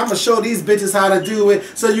 oh yeah, I'm going to show these bitches how to do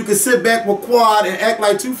it, so you can sit back with Quad and act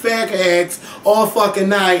like two fag hags all fucking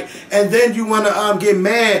night. And then you want to get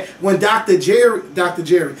mad when Dr.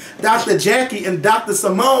 Jackie and Dr.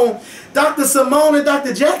 Simone and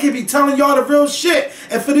Dr. Jackie be telling y'all the real shit.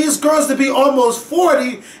 And for these girls to be almost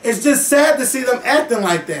 40, it's just sad to see them acting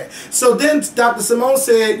like that. So then Dr. Simone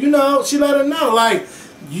said, she let her know, like,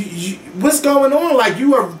 what's going on? Like,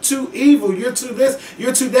 you are too evil. You're too this.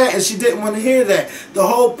 You're too that. And she didn't want to hear that. The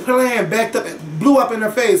whole plan backed up and blew up in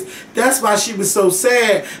her face. That's why she was so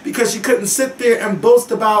sad, because she couldn't sit there and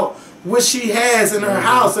boast about what she has in her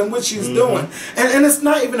house and what she's doing. And it's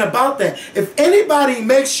not even about that. If anybody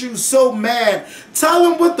makes you so mad, tell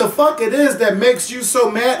them what the fuck it is that makes you so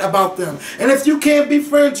mad about them. And if you can't be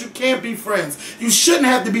friends, you can't be friends. You shouldn't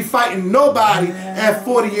have to be fighting nobody at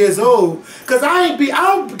 40 years old. Because I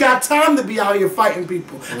don't got time to be out here fighting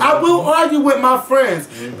people. I will argue with my friends.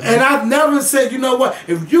 And I've never said, you know what,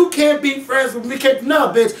 if you can't be friends with me,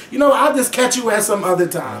 no, bitch, I'll just catch you at some other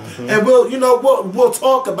time. And we'll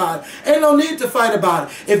talk about it. Ain't no need to fight about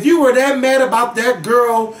it. If you were that mad about that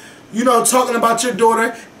girl, talking about your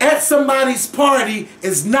daughter at somebody's party,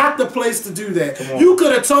 is not the place to do that. You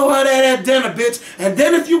could have told her that at dinner, bitch. And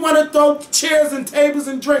then if you want to throw chairs and tables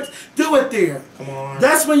and drinks, do it there. Come on.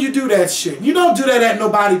 That's when you do that shit. You don't do that at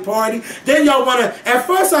nobody party. Then y'all want to, at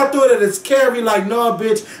first I thought that it's Carrie, like, no,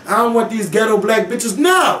 bitch, I don't want these ghetto black bitches.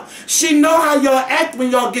 No. She know how y'all act when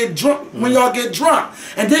y'all get drunk,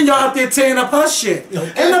 And then y'all out there tearing up her shit.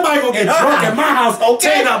 Ain't nobody gonna get drunk at my house,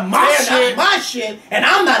 tearing up my shit. And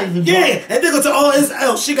I'm not even drunk. Yeah, and they go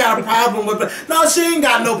to, she got a problem with black. No, she ain't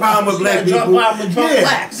got no problem with black people. Problem with drunk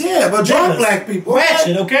blacks. Yeah, but drunk black people.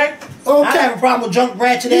 Ratchet, okay? I have a problem with drunk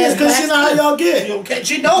ratchet ass because she know how y'all get. Okay,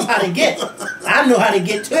 she knows how to get. I know how to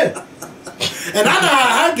get too. And I know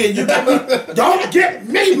how I get you. Don't get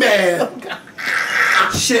me mad.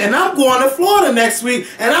 Shit, and I'm going to Florida next week,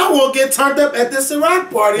 and I won't get turned up at this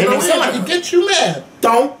Ciroc party. And if somebody get you mad,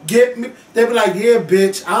 don't get me. They be like, yeah,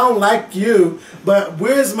 bitch, I don't like you, but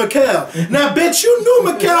where's Mikkel? Now, bitch, you knew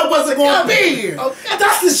Mikkel wasn't going to be here. Okay.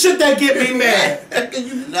 That's the shit that get me mad. And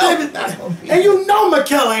you know and you know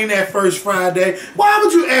Mikkel ain't that first Friday. Why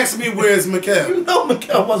would you ask me where's Mikkel? You know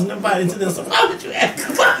Mikkel wasn't invited to this, so why would you ask?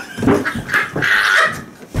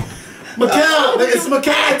 Mikkel, it's Mikkel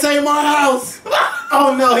at Tamar House.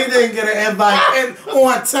 Oh no, he didn't get an invite and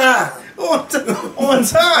on time. On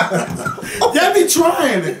time. They be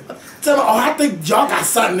trying it. Tell me, oh, I think y'all got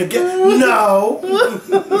something to get. No.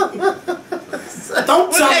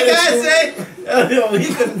 Don't tell me that guy say?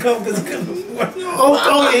 He couldn't come because he couldn't afford it.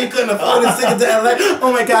 Oh, he couldn't afford his ticket to LA.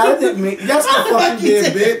 Oh my God, I didn't mean. Yes, the fuck you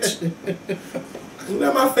did, bitch. Look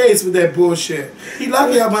at my face with that bullshit. He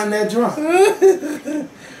lucky I wasn't that drunk.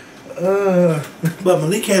 But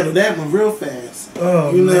Malik handled that one real fast.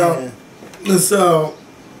 Oh, you know. Man. So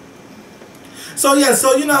yeah,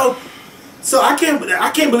 so you know, so I can't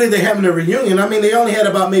believe they're having a reunion. I mean, they only had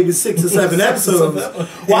about maybe 6 or 7 episodes.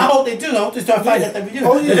 Well, I hope they do. I hope they start fighting at the reunion.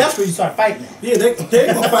 Oh yeah, that's where you start fighting. Yeah, they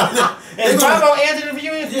gonna fight. Is Bravo Anthony the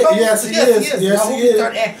reunion? Yes, he is. Yes, he is.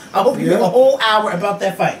 I hope you make a whole hour about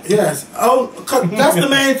that fight. Yes. Oh, 'cause that's the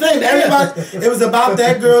main thing. Everybody, it was about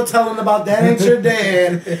that girl telling about that ain't your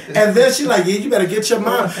dad, and then she like, yeah, you better get your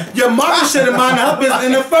mom. Your mother should have minded her business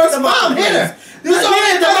in the first place. Mom hit her. The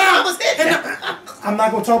mom was hitting her. I'm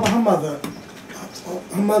not gonna talk about her mother.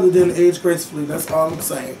 Her mother didn't age gracefully. That's all I'm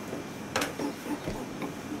saying.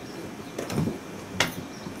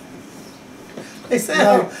 They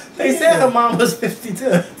said her mom was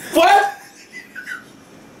 52. What?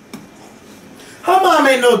 Her mom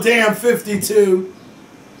ain't no damn 52.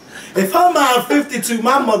 If her mom 52,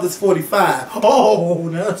 my mother's 45. Oh,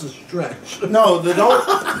 now that's a stretch. No,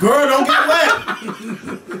 don't get wet.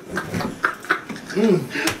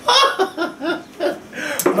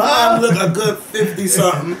 My mom look a good 50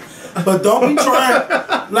 something, but don't be trying.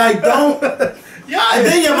 Like don't. And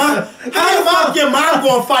then your mom, how the fuck your mom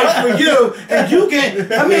gonna fight for you and you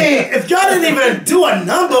can? I mean, if y'all didn't even do a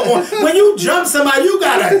number on when you jump somebody, you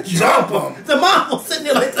gotta jump them. The mom was sitting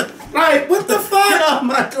there like what the fuck? Get off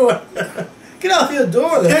my door! Get off your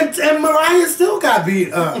door! And Mariah still got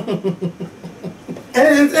beat up.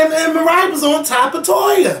 and Mariah was on top of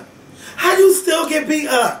Toya. How you still get beat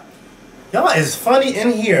up? Y'all is funny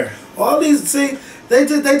in here. All these see. They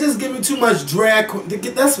just give me too much drag queen.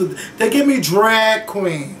 That's what they give me, drag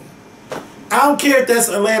queen. I don't care if that's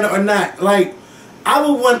Atlanta or not. Like I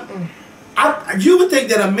would want. You would think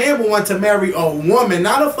that a man would want to marry a woman,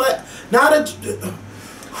 not a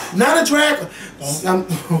drag.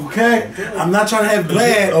 Okay, I'm not trying to have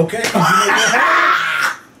glad. Okay.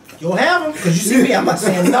 You'll have them, because you see me, I'm not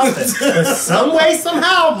saying nothing. But some way,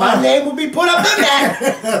 somehow, my name will be put up in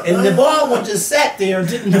that. And the ball will just sat there and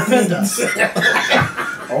didn't defend us.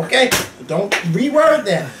 Okay? Don't reword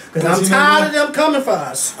that. Because I'm tired of them coming for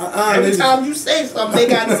us. Every time you say something,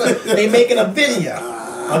 they making a video.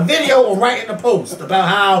 A video or writing a post about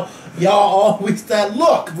how y'all always that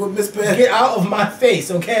look. What Miss Penn? Get out of my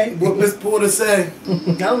face, okay? What Miss Porter say?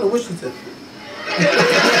 I don't know what she said.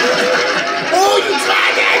 Oh, you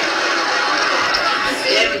tried it!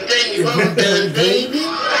 Everything you want done, baby.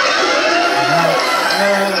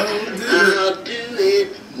 I'll do it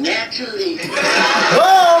naturally.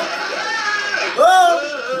 Whoa! Whoa!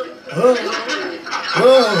 Whoa!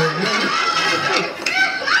 Whoa!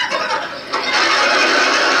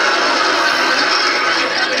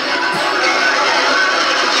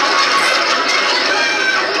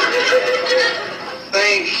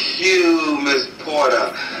 Thank you, Miss Porter.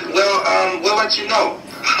 Well, we'll let you know.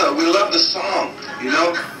 We love the song, you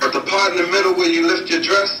know, but the part in the middle where you lift your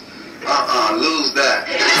dress, lose that.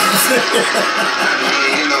 I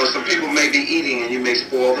mean, you know, some people may be eating and you may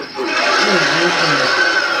spoil the food.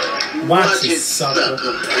 Watch it, sucker.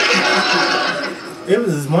 It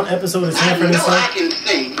was this one episode of San Francisco I can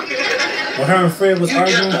sing. where her and Fred was You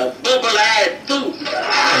arguing, just a bubble-eyed fool.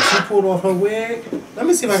 and she pulled off her wig. Let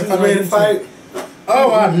me see if I can find ready it. to fight.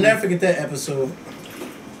 Oh, I'll never forget that episode.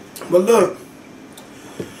 But look,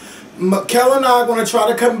 Kel and I are gonna try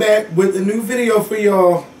to come back with a new video for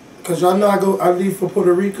y'all, cause y'all know I leave for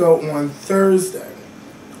Puerto Rico on Thursday.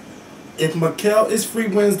 If Mikkel is free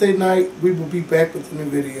Wednesday night, we will be back with a new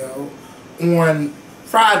video on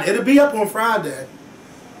Friday. It'll be up on Friday.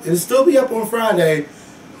 It'll still be up on Friday,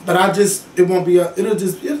 but it won't be up. It'll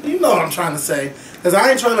just, you know what I'm trying to say, cause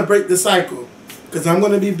I ain't trying to break the cycle, cause I'm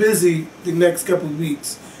gonna be busy the next couple of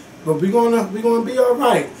weeks. But we're gonna be all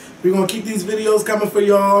right. We're gonna keep these videos coming for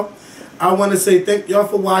y'all. I want to say thank y'all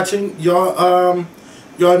for watching. Y'all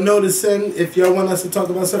noticing. If y'all want us to talk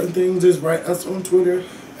about certain things, just write us on Twitter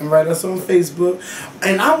and write us on Facebook.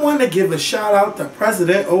 And I want to give a shout out to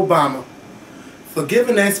President Obama for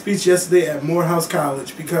giving that speech yesterday at Morehouse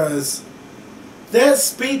College, because that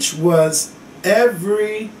speech was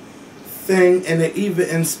everything, and it even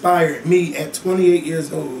inspired me at 28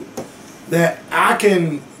 years old that I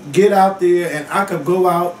can get out there and I could go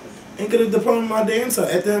out and get a diploma in my dancer.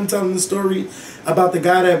 After him telling the story about the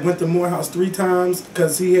guy that went to Morehouse 3 times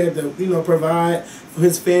because he had to, you know, provide for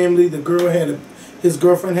his family. His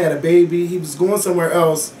girlfriend had a baby. He was going somewhere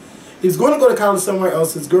else. He was going to go to college somewhere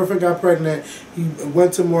else. His girlfriend got pregnant. He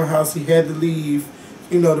went to Morehouse. He had to leave,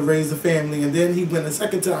 you know, to raise the family. And then he went a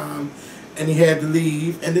second time and he had to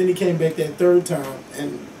leave. And then he came back that third time.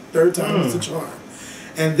 And third time was the charm.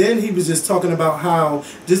 And then he was just talking about how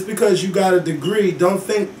just because you got a degree, don't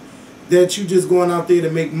think that you just going out there to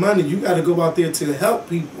make money. You got to go out there to help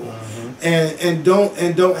people, and don't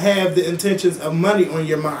have the intentions of money on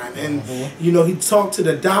your mind. And you know, he talked to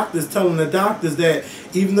the doctors, telling the doctors that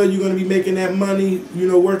even though you're going to be making that money, you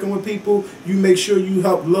know, working with people, you make sure you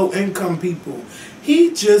help low income people.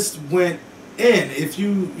 He just went in. If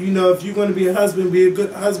you're going to be a husband, be a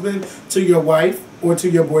good husband to your wife or to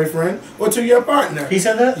your boyfriend or to your partner. He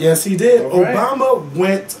said that? Yes, he did. All right. Obama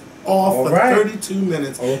went off for 32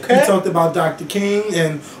 minutes. Okay. He talked about Dr. King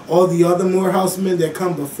and all the other Morehouse men that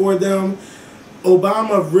come before them.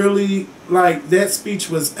 Obama really, like, that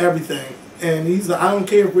speech was everything. And he's like, I don't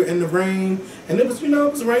care if we're in the rain. And it was, you know,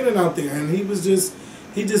 it was raining out there. And he was just,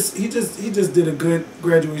 he just did a good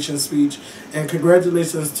graduation speech. And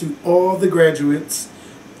congratulations to all the graduates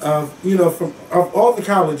of all the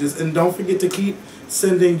colleges. And don't forget to keep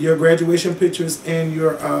sending your graduation pictures and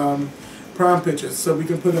your prom pictures so we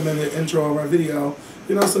can put them in the intro of our video.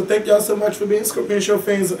 You know, so thank y'all so much for being Scorpion Show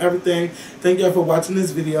fans and everything. Thank y'all for watching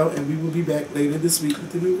this video, and we will be back later this week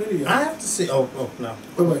with a new video. I have to see. Oh no.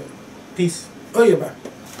 Oh wait. Peace. Oh yeah, bye.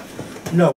 No.